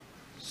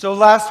So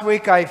last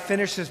week I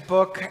finished this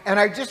book, and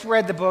I just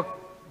read the book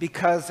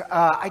because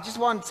I just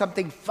wanted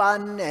something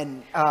fun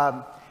and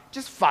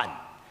just fun.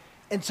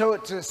 And so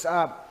it's this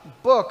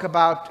book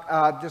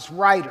about this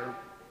writer.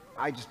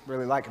 I just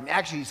really like him.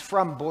 Actually, he's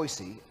from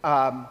Boise,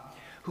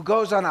 who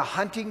goes on a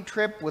hunting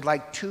trip with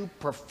like two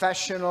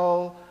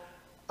professional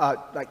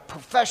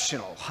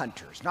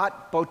hunters,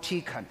 not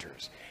boutique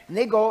hunters. And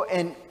they go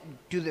and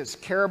do this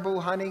caribou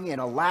hunting in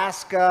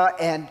Alaska,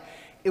 and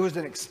it was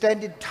an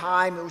extended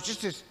time. It was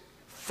just this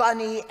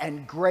funny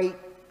and great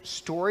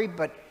story,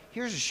 but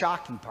here's the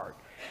shocking part.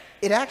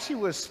 It actually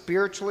was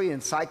spiritually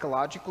and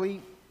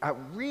psychologically a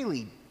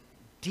really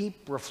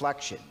deep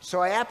reflection. So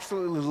I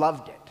absolutely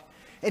loved it.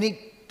 And he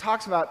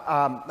talks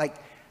about like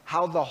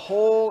how the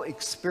whole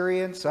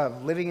experience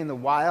of living in the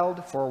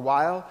wild for a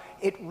while,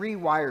 it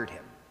rewired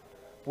him.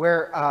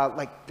 Where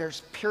like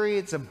there's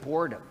periods of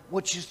boredom,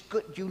 which is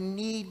good. You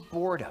need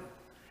boredom.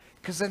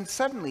 Because then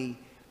suddenly,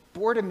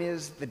 boredom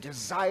is the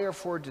desire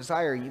for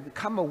desire. You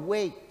become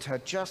awake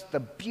to just the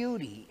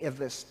beauty of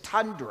this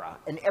tundra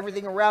and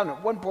everything around.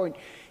 At one point,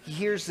 he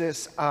hears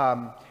this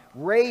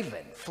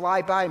raven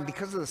fly by, and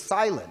because of the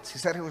silence, he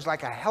said it was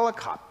like a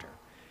helicopter.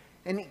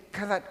 And he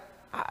kind of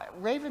thought,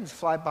 ravens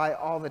fly by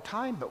all the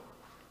time, but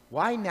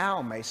why now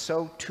am I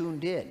so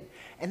tuned in?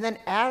 And then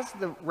as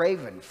the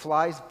raven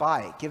flies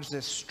by, it gives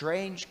this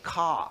strange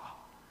caw.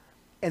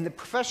 And the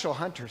professional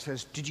hunter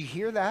says, did you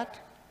hear that?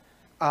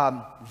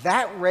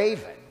 That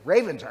raven,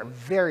 ravens are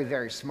very,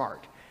 very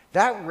smart.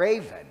 That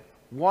raven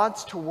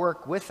wants to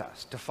work with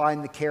us to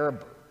find the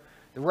caribou.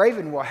 The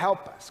raven will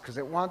help us because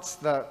it wants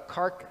the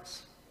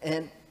carcass.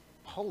 And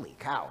holy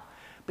cow.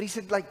 But he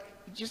said, like,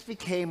 he just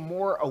became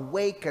more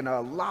awake and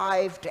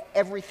alive to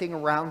everything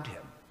around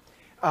him.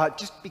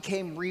 Just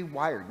became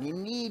rewired. You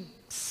need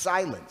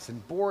silence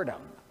and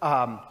boredom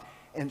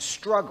and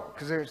struggle,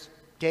 because there's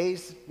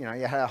days, you know,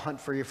 you had to hunt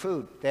for your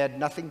food. They had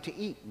nothing to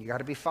eat, and you got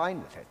to be fine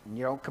with it, and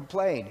you don't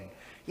complain. And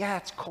yeah,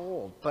 it's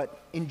cold,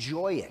 but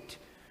enjoy it.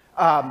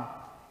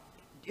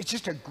 It's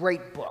just a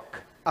great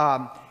book.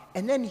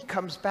 And then he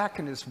comes back,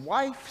 and his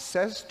wife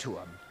says to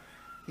him,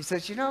 he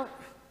says, you know,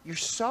 you're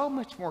so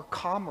much more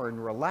calmer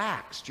and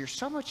relaxed. You're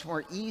so much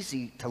more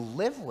easy to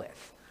live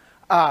with.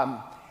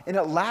 And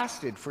it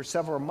lasted for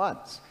several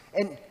months.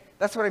 And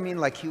that's what I mean,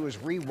 like he was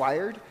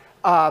rewired.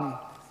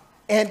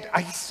 And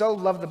I so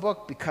love the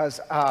book because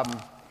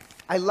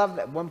I love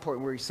that one point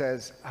where he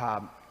says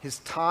his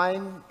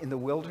time in the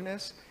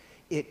wilderness,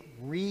 it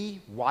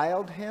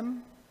rewilded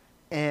him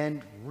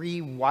and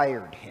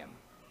rewired him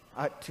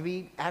to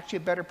be actually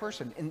a better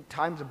person. In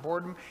times of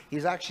boredom,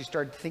 he's actually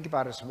started to think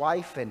about his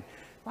wife, and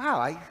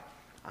wow,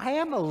 I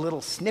am a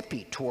little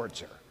snippy towards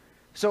her.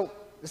 So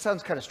this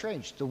sounds kind of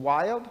strange. The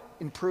wild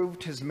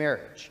improved his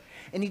marriage.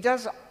 And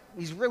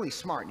he's really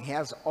smart, and he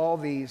has all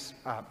these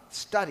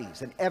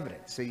studies and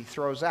evidence that he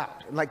throws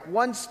out. And like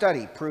one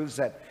study proves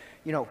that,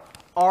 you know,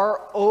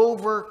 our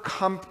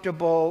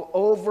over-comfortable,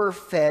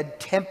 overfed,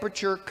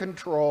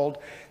 temperature-controlled,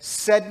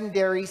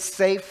 sedentary,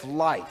 safe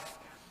life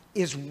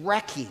is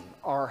wrecking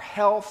our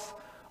health,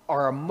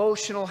 our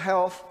emotional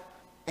health,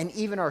 and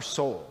even our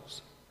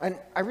souls. And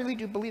I really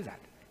do believe that.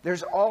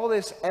 There's all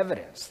this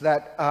evidence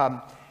that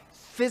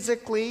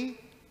physically,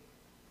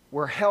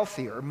 we're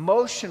healthier,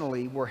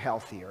 emotionally, we're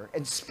healthier,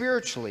 and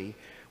spiritually,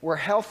 we're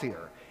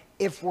healthier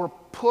if we're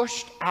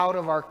pushed out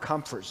of our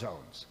comfort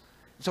zones.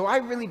 So I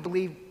really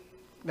believe,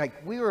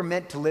 like, we were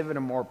meant to live in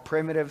a more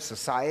primitive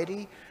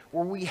society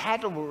where we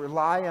had to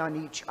rely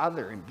on each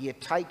other and be a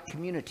tight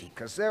community,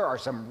 because there are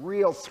some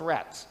real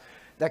threats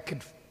that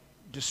could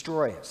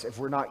destroy us if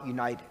we're not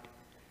united.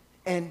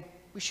 And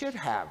we should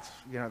have,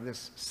 you know,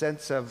 this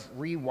sense of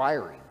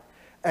rewiring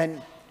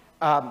and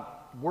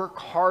work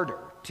harder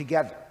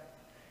together.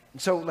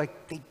 And so,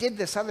 like, they did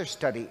this other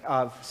study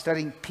of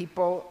studying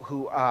people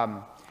who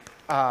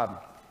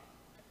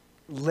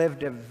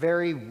lived a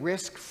very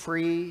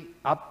risk-free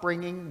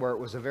upbringing, where it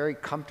was a very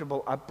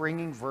comfortable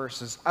upbringing,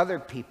 versus other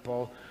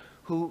people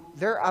who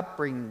their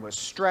upbringing was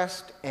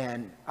stressed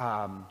and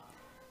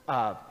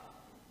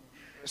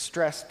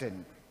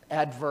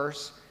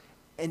adverse.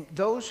 And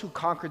those who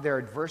conquered their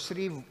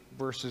adversity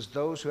versus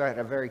those who had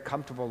a very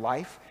comfortable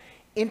life,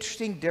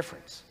 interesting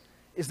difference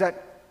is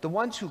that the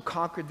ones who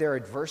conquered their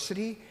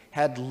adversity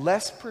had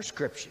less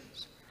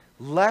prescriptions,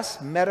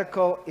 less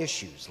medical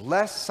issues,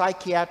 less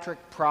psychiatric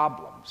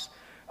problems,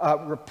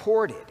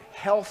 reported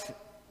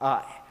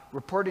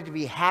to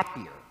be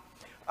happier,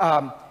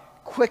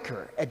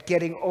 quicker at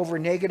getting over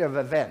negative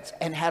events,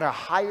 and had a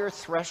higher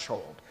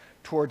threshold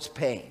towards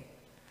pain.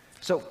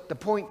 So the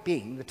point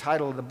being, the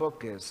title of the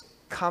book is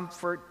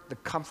Comfort, the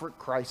Comfort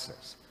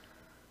Crisis.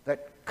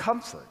 That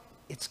comfort,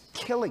 it's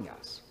killing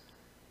us.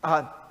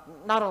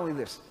 Not only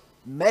this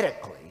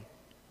medically,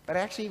 but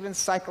actually even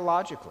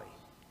psychologically.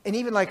 And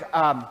even like,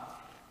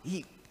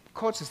 he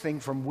quotes this thing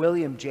from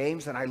William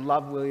James, and I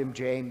love William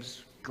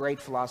James, great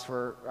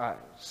philosopher,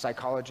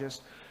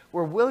 psychologist,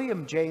 where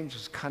William James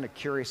was kind of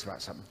curious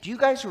about something. Do you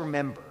guys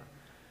remember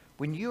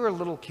when you were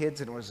little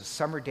kids and it was a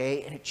summer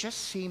day and it just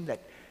seemed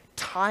that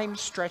time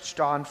stretched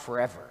on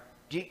forever?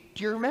 Do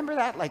you remember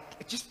that? Like,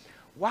 it just,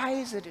 why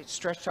is it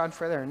stretched on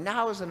further? And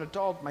now as an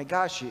adult, my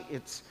gosh,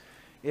 it's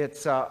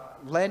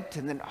Lent,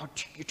 and then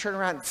you turn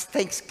around, it's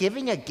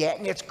Thanksgiving again,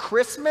 and it's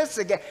Christmas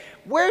again.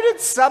 Where did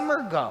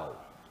summer go?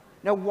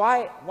 Now,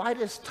 why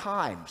does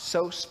time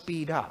so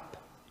speed up?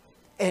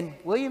 And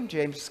William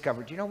James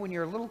discovered, when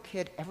you're a little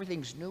kid,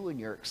 everything's new and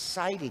you're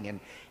exciting and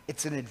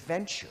it's an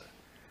adventure.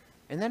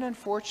 And then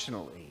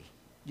unfortunately,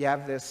 you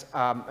have this,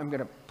 I'm going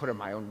to put in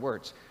my own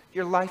words,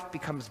 your life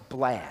becomes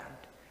bland.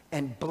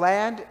 And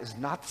bland is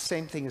not the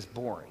same thing as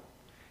boring.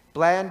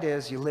 Bland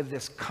is you live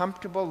this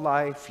comfortable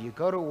life, you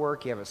go to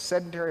work, you have a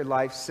sedentary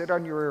life, sit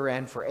on your rear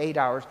end for 8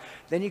 hours,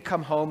 then you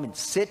come home and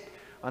sit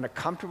on a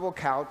comfortable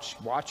couch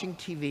watching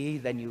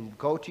TV, then you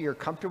go to your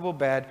comfortable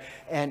bed,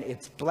 and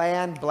it's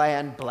bland,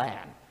 bland,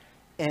 bland,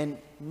 and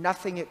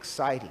nothing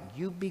exciting.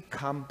 You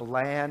become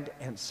bland,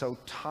 and so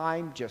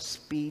time just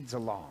speeds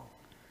along.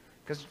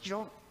 Because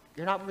you're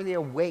not really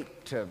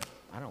awake to,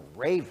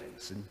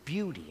 ravens and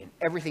beauty and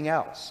everything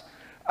else.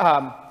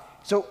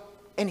 So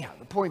anyhow,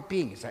 the point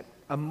being is that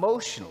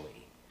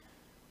emotionally,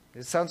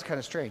 it sounds kind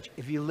of strange,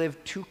 if you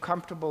live too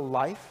comfortable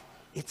life,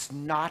 it's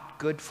not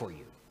good for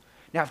you.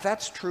 Now, if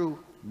that's true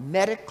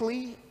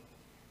medically,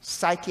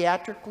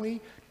 psychiatrically,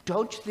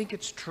 don't you think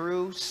it's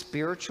true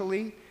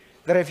spiritually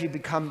that if you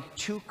become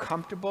too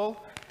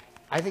comfortable,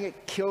 I think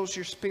it kills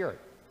your spirit?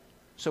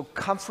 So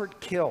comfort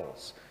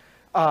kills.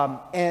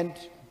 And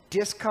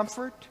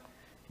discomfort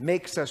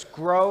makes us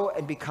grow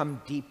and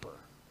become deeper.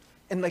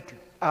 And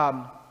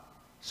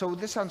so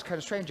this sounds kind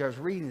of strange. I was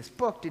reading this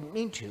book, didn't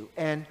mean to,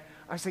 and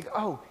I was thinking,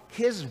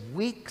 his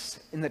weeks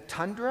in the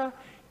tundra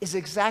is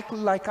exactly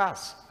like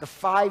us, the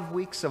 5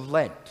 weeks of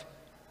Lent.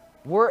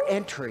 We're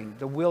entering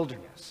the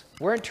wilderness.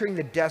 We're entering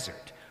the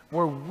desert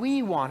where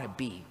we want to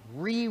be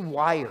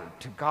rewired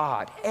to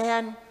God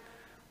and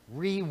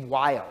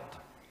rewild.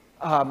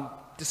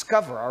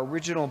 Discover our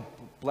original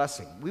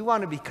blessing. We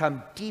want to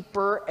become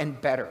deeper and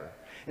better.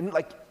 And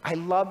I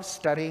love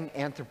studying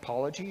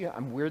anthropology.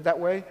 I'm weird that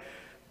way,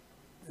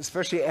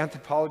 especially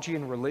anthropology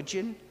and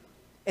religion.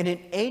 And in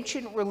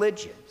ancient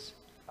religions,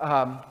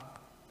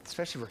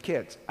 especially for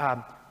kids,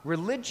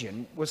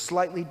 religion was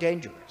slightly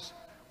dangerous.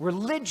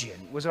 Religion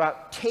was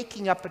about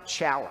taking up a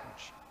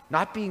challenge,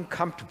 not being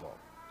comfortable.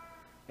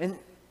 And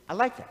I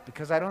like that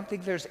because I don't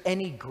think there's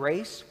any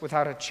grace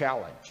without a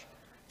challenge.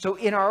 So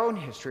in our own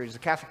history as the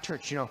Catholic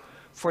Church,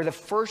 for the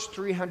first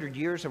 300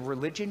 years of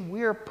religion,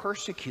 we are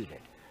persecuted.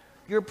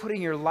 You're putting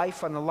your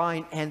life on the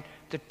line, and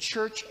the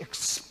church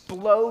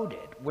exploded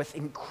with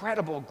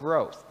incredible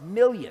growth.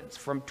 Millions,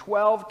 from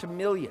 12 to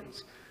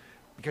millions,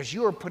 because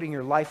you are putting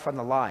your life on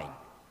the line.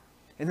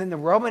 And then the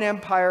Roman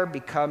Empire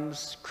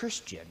becomes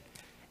Christian,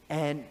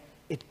 and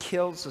it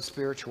kills the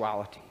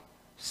spirituality.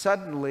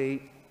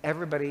 Suddenly,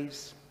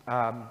 everybody's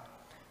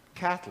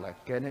Catholic,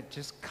 and it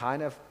just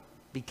kind of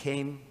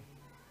became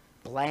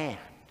bland.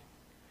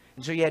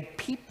 And so you had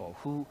people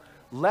who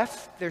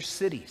left their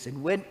cities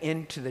and went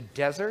into the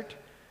desert.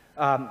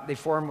 They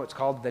formed what's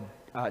called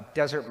the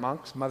desert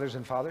monks, mothers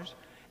and fathers.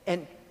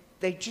 And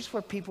they just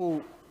were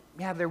people,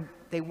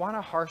 they want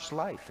a harsh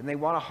life. And they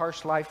want a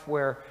harsh life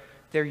where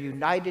they're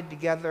united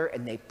together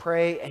and they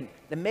pray. And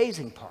the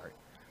amazing part,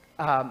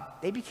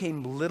 they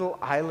became little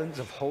islands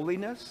of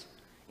holiness,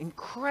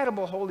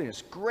 incredible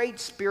holiness. Great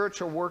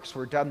spiritual works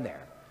were done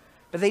there.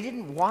 But they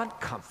didn't want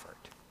comfort.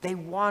 They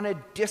wanted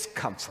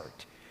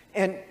discomfort.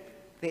 And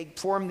they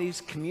formed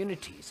these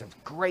communities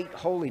of great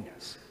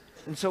holiness.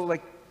 And so,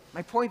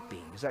 my point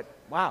being is that,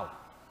 wow,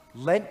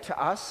 Lent to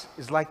us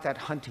is like that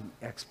hunting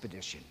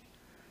expedition.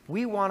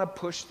 We want to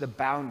push the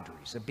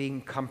boundaries of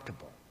being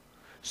comfortable.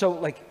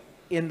 So,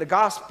 in the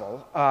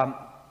gospel,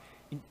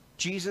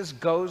 Jesus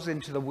goes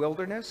into the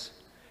wilderness,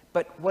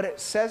 but what it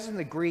says in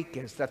the Greek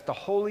is that the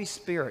Holy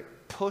Spirit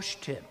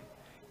pushed him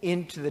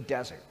into the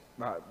desert,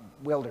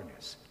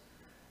 wilderness.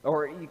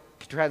 Or you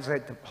could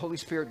translate, the Holy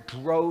Spirit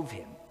drove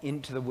him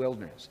into the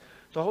wilderness.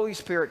 The Holy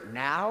Spirit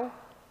now,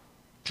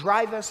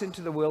 drive us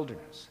into the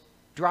wilderness.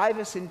 Drive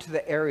us into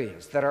the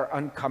areas that are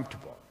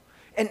uncomfortable.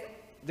 And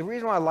the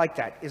reason why I like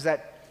that is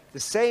that the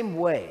same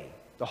way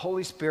the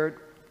Holy Spirit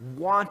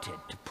wanted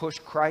to push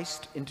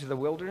Christ into the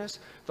wilderness,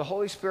 the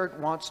Holy Spirit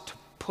wants to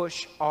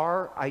push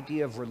our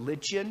idea of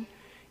religion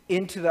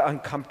into the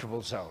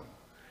uncomfortable zone.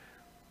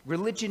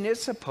 Religion is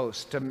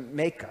supposed to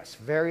make us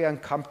very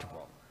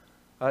uncomfortable.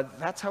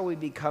 That's how we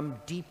become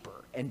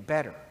deeper and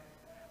better.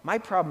 My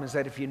problem is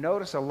that if you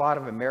notice a lot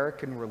of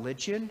American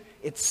religion,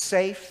 it's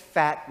safe,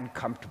 fat, and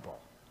comfortable.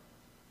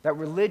 That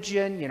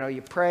religion,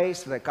 you pray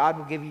so that God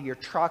will give you your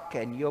truck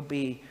and you'll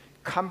be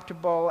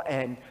comfortable,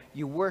 and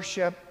you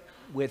worship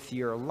with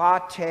your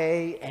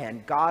latte,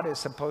 and God is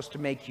supposed to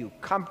make you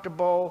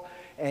comfortable,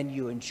 and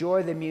you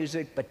enjoy the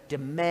music but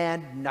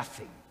demand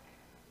nothing,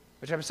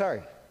 which, I'm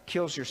sorry,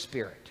 kills your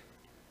spirit.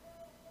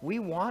 We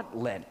want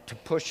Lent to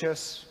push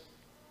us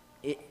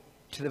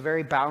to the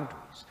very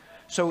boundaries.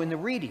 So in the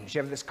readings,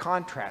 you have this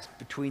contrast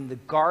between the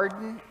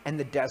garden and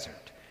the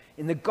desert.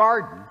 In the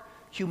garden,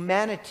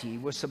 humanity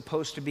was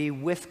supposed to be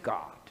with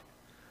God.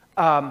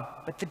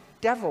 But the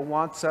devil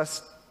wants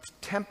us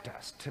tempt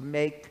us to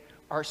make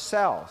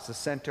ourselves the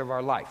center of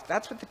our life.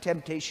 That's what the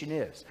temptation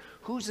is.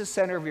 Who's the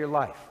center of your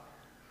life?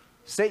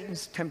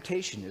 Satan's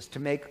temptation is to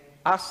make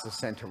us the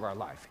center of our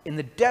life. In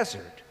the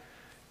desert,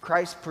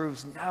 Christ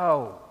proves,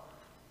 no,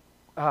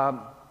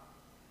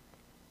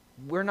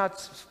 we're not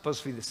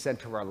supposed to be the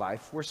center of our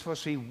life. We're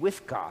supposed to be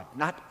with God,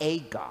 not a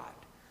God.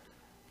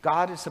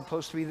 God is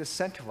supposed to be the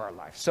center of our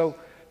life. So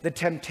the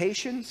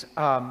temptations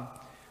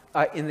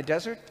in the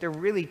desert, they're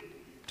really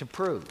to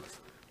prove,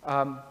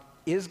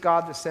 is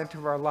God the center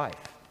of our life?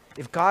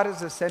 If God is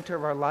the center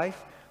of our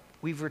life,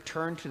 we've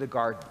returned to the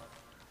garden,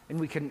 and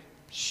we can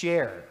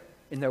share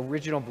in the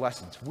original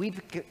blessings. We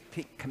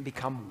can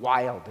become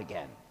wild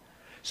again.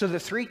 So the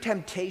three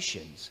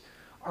temptations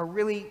are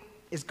really,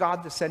 is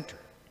God the center?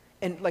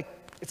 And like,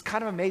 it's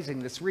kind of amazing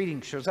this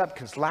reading shows up,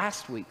 because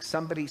last week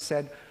somebody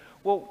said,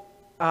 well,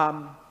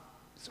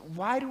 so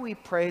why do we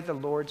pray the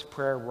Lord's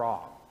Prayer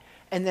wrong?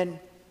 And then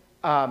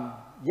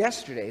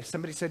yesterday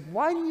somebody said,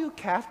 why do you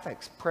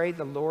Catholics pray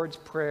the Lord's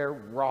Prayer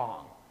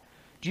wrong?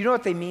 Do you know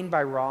what they mean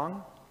by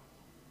wrong?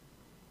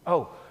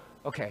 Oh,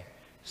 okay.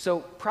 So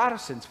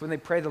Protestants, when they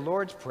pray the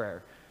Lord's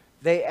Prayer,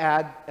 they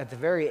add at the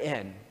very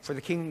end, for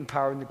the kingdom,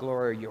 power, and the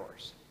glory are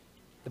yours.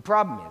 The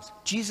problem is,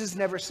 Jesus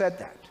never said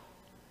that.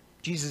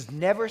 Jesus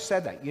never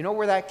said that. You know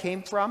where that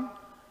came from?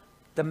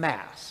 The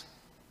Mass.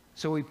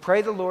 So we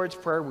pray the Lord's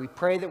Prayer. We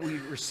pray that we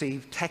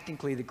receive,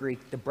 technically the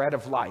Greek, the bread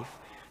of life.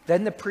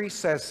 Then the priest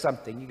says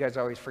something. You guys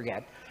always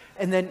forget.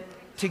 And then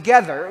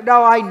together,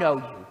 no, I know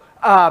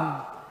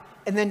you.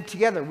 And then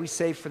together we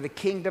say, for the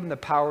kingdom, the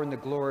power, and the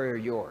glory are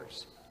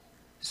yours.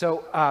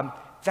 So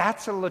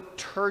that's a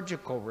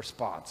liturgical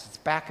response. It's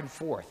back and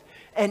forth.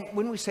 And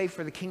when we say,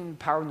 for the kingdom,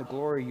 power, and the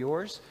glory are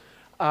yours,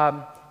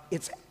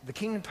 it's the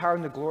kingdom, power,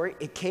 and the glory.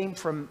 It came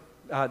from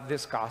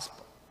this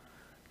gospel.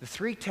 The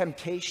three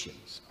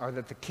temptations are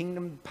that the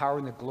kingdom, power,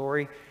 and the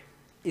glory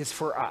is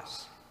for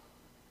us.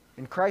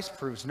 And Christ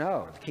proves,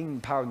 no, the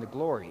kingdom, power, and the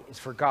glory is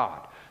for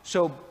God.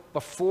 So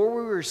before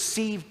we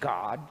receive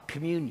God,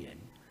 communion,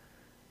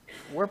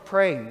 we're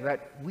praying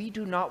that we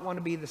do not want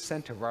to be the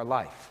center of our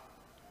life.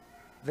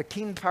 The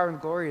kingdom, power, and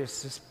glory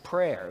is this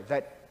prayer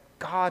that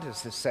God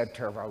is the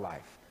center of our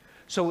life.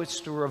 So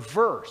it's the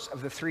reverse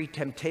of the three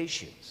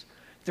temptations.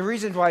 The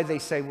reason why they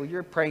say, well,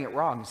 you're praying it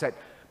wrong, is that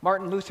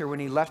Martin Luther, when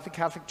he left the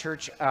Catholic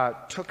Church,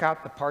 took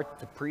out the part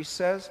the priest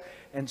says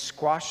and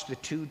squashed the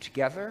two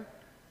together.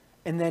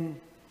 And then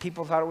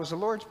people thought it was the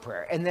Lord's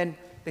Prayer. And then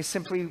they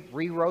simply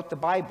rewrote the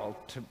Bible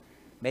to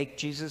make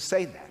Jesus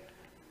say that.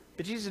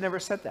 But Jesus never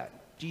said that.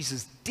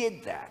 Jesus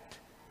did that.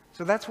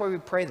 So that's why we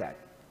pray that.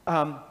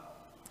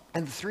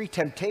 And the three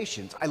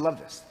temptations, I love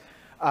this.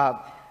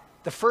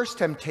 The first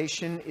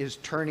temptation is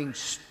turning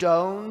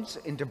stones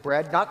into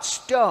bread. Not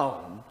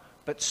stone,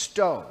 but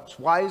stones.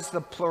 Why is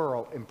the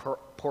plural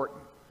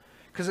important?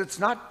 Because it's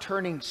not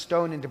turning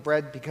stone into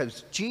bread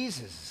because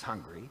Jesus is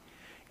hungry.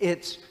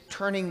 It's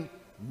turning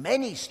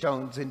many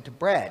stones into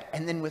bread.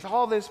 And then with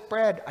all this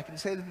bread, I can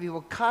say to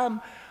people,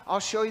 come, I'll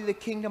show you the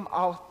kingdom.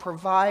 I'll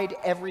provide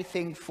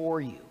everything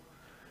for you.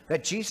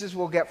 That Jesus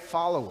will get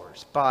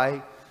followers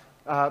by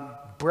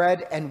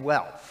bread and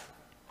wealth.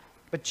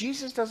 But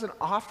Jesus doesn't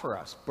offer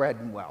us bread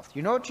and wealth.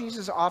 You know what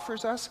Jesus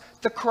offers us?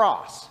 The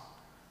cross.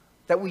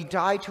 That we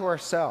die to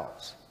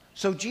ourselves.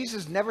 So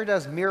Jesus never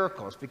does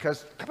miracles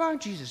because, come on,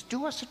 Jesus,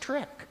 do us a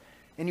trick.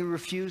 And he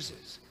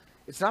refuses.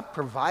 It's not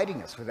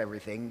providing us with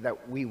everything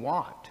that we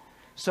want.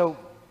 So,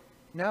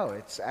 no,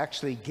 it's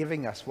actually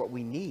giving us what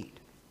we need.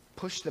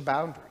 Push the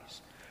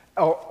boundaries.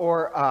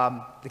 Or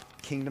the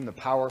kingdom, the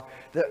power.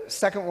 The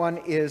second one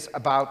is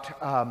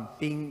about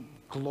being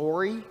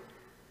glory.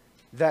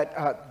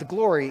 That the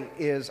glory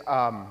is,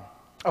 that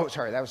was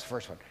the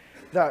first one.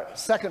 The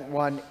second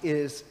one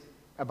is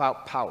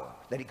about power.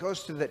 That he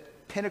goes to the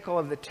pinnacle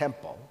of the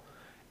temple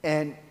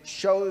and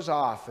shows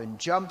off and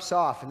jumps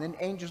off, and then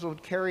angels will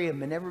carry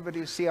him and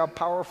everybody will see how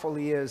powerful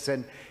he is,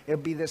 and it'll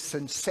be this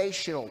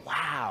sensational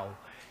wow,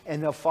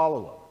 and they'll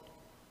follow him.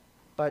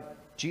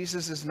 But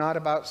Jesus is not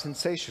about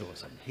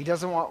sensationalism. He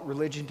doesn't want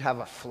religion to have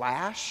a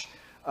flash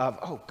of,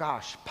 oh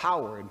gosh,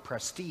 power and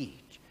prestige.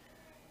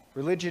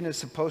 Religion is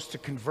supposed to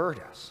convert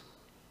us.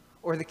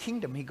 Or the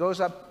kingdom, he goes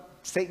up,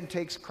 Satan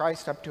takes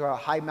Christ up to a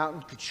high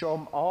mountain, could show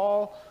him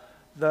all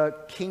the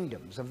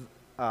kingdoms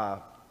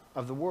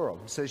of the world.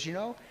 He says, you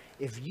know,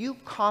 if you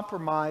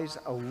compromise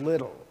a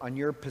little on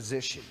your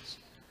positions,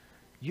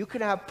 you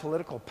can have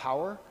political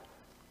power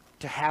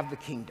to have the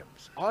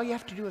kingdoms. All you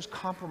have to do is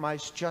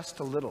compromise just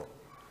a little.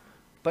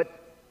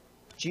 But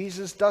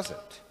Jesus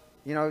doesn't.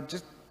 You know,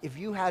 just if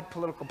you had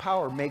political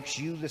power, makes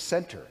you the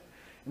center.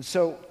 And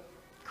so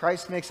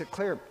Christ makes it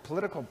clear,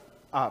 political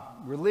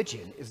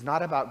religion is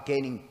not about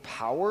gaining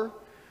power.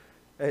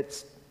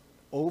 It's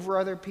over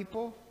other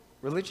people.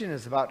 Religion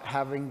is about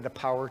having the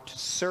power to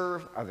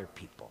serve other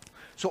people.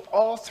 So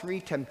all three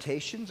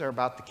temptations are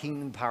about the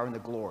kingdom, power, and the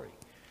glory.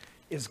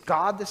 Is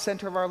God the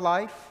center of our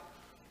life,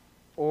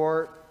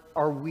 or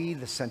are we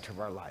the center of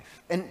our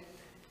life? And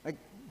like,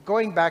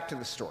 going back to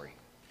the story,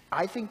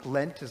 I think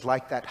Lent is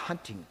like that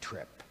hunting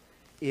trip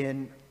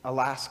in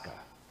Alaska.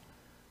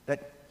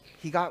 that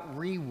he got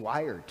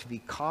rewired to be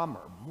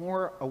calmer,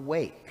 more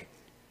awake.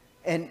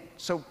 And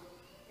so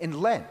in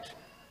Lent,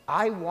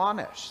 I want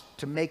us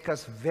to make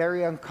us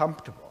very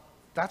uncomfortable.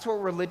 That's what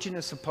religion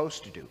is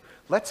supposed to do.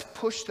 Let's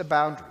push the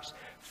boundaries.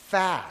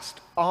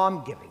 Fast,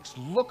 almsgivings,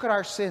 look at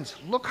our sins.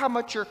 Look how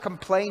much you're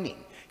complaining.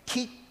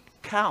 Keep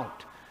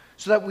count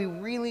so that we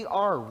really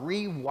are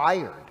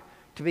rewired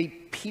to be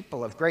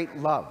people of great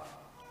love.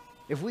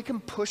 If we can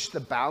push the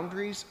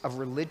boundaries of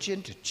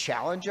religion to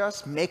challenge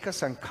us, make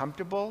us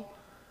uncomfortable,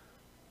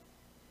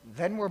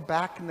 then we're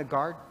back in the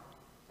garden.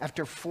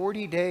 After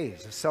 40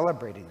 days of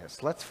celebrating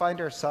this, let's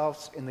find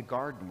ourselves in the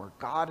garden where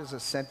God is the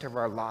center of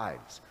our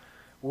lives,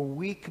 where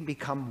we can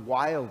become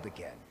wild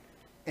again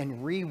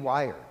and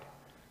rewired,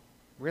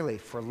 really,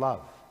 for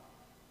love.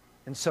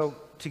 And so,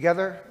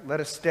 together, let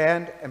us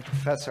stand and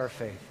profess our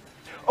faith.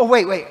 Oh,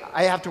 wait,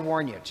 I have to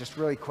warn you, just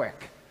really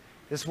quick.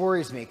 This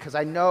worries me, because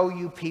I know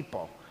you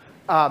people.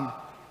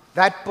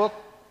 That book,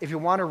 if you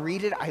want to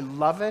read it, I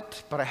love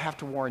it, but I have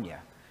to warn you.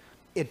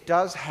 It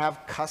does have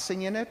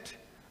cussing in it.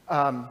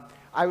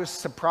 I was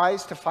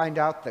surprised to find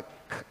out that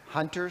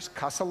hunters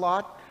cuss a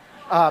lot.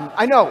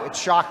 I know, it's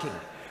shocking.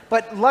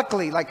 But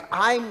luckily,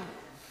 I'm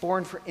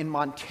born in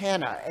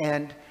Montana,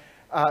 and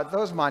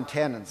those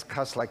Montanans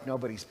cuss like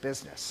nobody's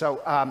business.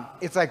 So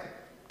it's like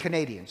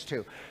Canadians,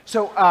 too.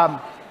 So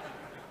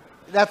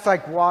that's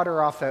like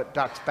water off the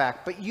duck's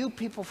back. But you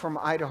people from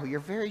Idaho, you're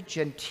very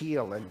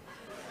genteel and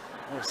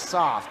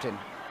soft. And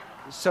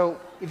so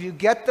if you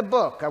get the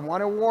book, I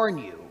want to warn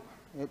you,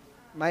 it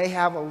may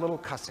have a little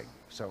cussing.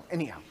 So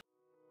anyhow.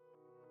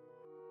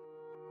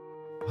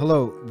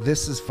 Hello,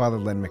 this is Father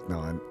Len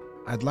McMillan.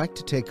 I'd like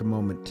to take a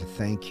moment to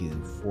thank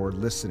you for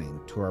listening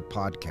to our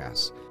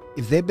podcast.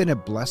 If they've been a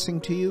blessing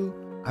to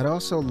you, I'd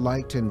also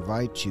like to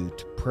invite you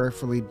to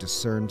prayerfully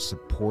discern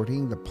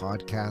supporting the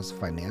podcast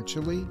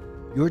financially.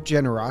 Your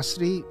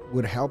generosity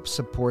would help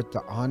support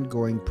the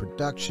ongoing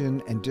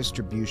production and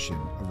distribution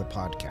of the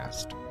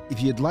podcast.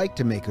 If you'd like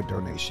to make a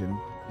donation,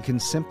 you can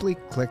simply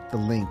click the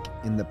link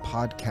in the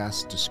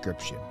podcast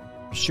description.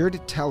 Be sure to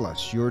tell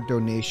us your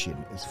donation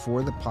is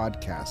for the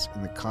podcast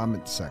in the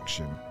comments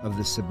section of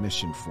the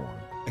submission form.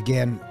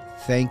 Again,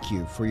 thank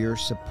you for your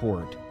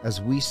support as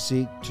we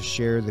seek to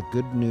share the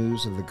good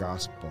news of the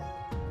gospel.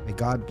 May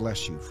God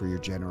bless you for your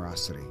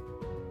generosity.